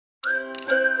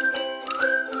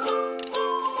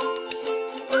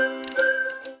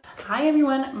Hi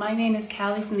everyone, my name is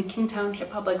Callie from the King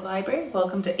Township Public Library.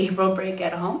 Welcome to April Break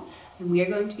at Home, and we are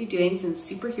going to be doing some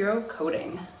superhero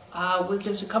coding with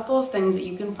just a couple of things that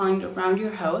you can find around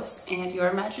your house and your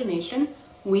imagination.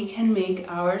 We can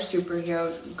make our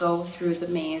superheroes go through the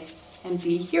maze and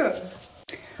be heroes.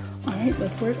 Alright,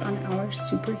 let's work on our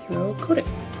superhero coding.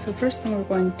 So first thing we're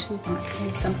going to want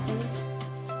is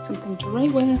something to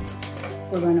write with.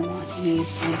 We're going to want a blank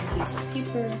piece of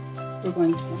paper. We're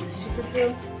going to want a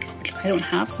superhero, which I don't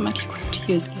have, so I'm actually going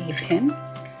to use a pen.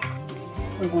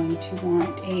 We're going to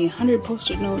want 100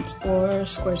 post-it notes or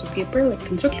squares of paper, like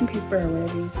construction paper or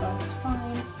whatever you thought is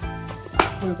fine.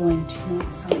 We're going to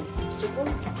want some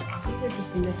obstacles. These are just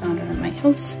things I found around my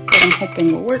house that I'm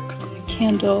hoping will work. A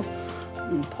candle,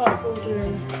 a pot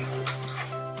holder.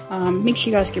 Make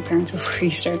sure you ask your parents before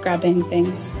you start grabbing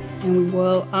things. And we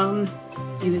will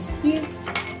use these.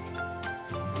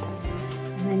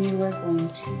 And then you are going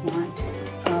to want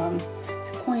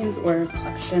coins or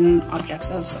collection objects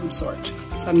of some sort.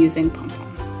 So I'm using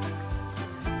pom-poms. So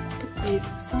I'll put these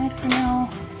aside for now.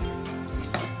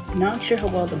 I'm not sure how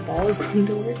well the ball is going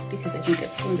to work because I think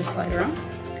it's going to slide around.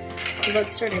 So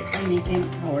let's start out by making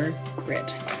our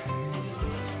grid.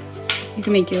 You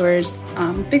can make yours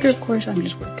bigger, of course. I'm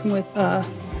just working with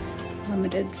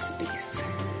limited space.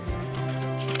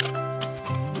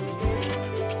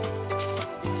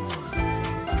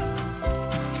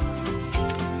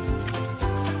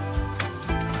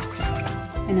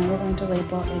 And now we're going to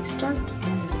label a start and an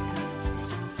end.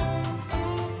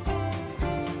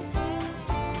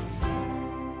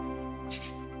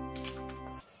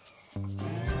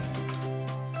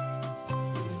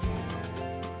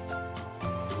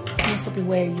 This will be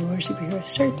where your superhero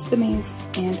starts the maze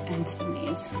and ends the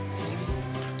maze,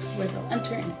 where they'll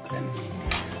enter and exit.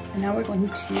 And now we're going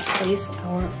to place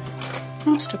our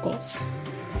obstacles.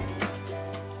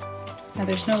 Now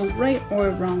there's no right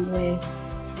or wrong way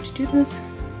to do this,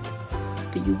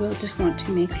 but you will just want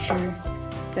to make sure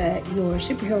that your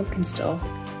superhero can still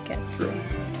get through.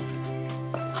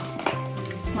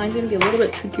 Mine's going to be a little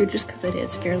bit trickier just because it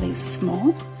is fairly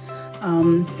small.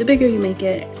 The bigger you make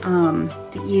it,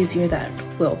 the easier that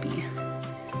will be.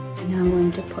 And now I'm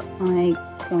going to put my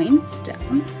coins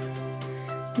down.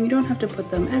 You don't have to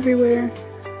put them everywhere.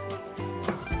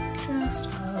 Just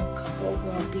a couple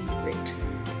will be great.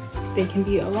 They can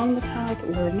be along the path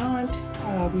or not.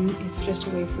 It's just a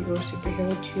way for your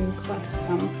superhero to collect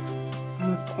some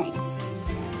coins.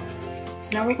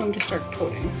 So now we're going to start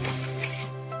coding.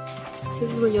 So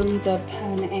this is where you'll need the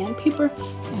pen and paper,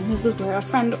 and this is where a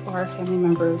friend or a family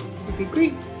member would be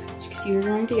great, because you're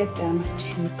going to get them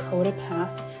to code a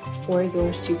path for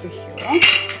your superhero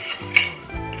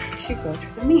to go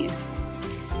through the maze.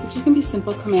 So it's just going to be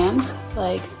simple commands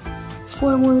like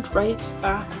forward, right,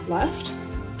 back, left,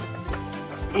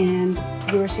 and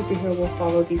your superhero will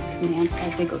follow these commands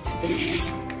as they go through the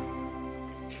maze.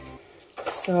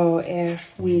 So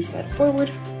if we said forward,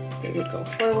 they would go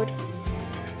forward,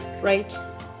 right,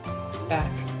 back,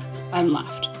 and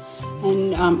left.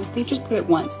 And if they just put it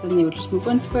once, then they would just move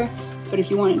one square. But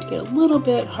if you wanted to get a little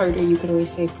bit harder, you could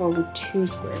always say forward 2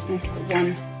 squares. And they have to go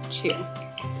 1, 2.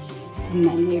 And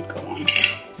then they'd go on.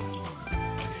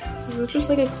 So this is just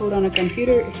like a code on a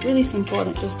computer. It's really simple,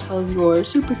 and it just tells your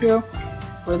superhero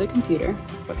or the computer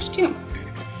what to do.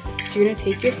 So you're going to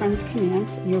take your friend's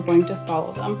commands and you're going to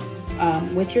follow them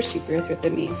with your superhero through the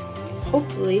maze. So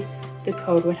hopefully the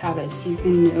code would have it so you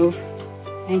can move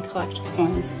and collect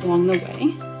coins along the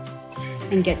way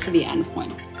and get to the end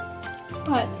point.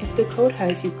 But if the code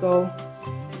has you go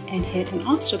and hit an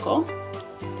obstacle,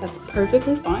 that's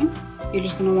perfectly fine. You're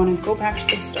just going to want to go back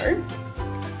to the start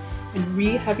and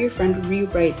have your friend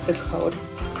rewrite the code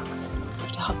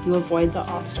to help you avoid the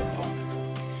obstacle,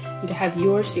 and to have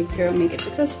your superhero make it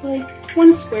successfully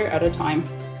 1 square at a time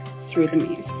through the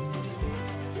maze.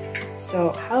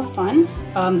 So have fun.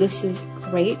 This is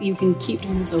great. You can keep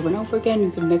doing this over and over again. You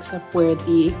can mix up where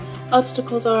the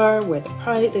obstacles are, where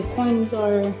the coins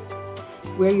are,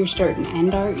 where your start and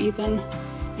end are even.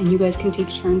 And you guys can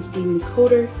take turns being the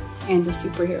coder and the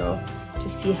superhero to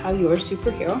see how your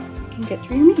superhero can get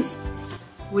through your maze.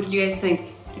 What did you guys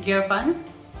think? Did you have fun?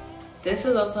 This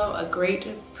is also a great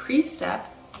pre-step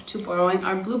to borrowing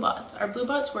our blue bots. Our blue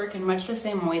bots work in much the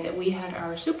same way that we had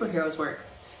our superheroes work.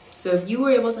 So if you were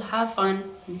able to have fun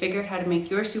and figure out how to make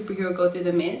your superhero go through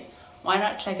the maze, why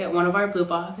not check out one of our blue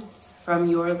bots from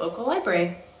your local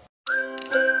library?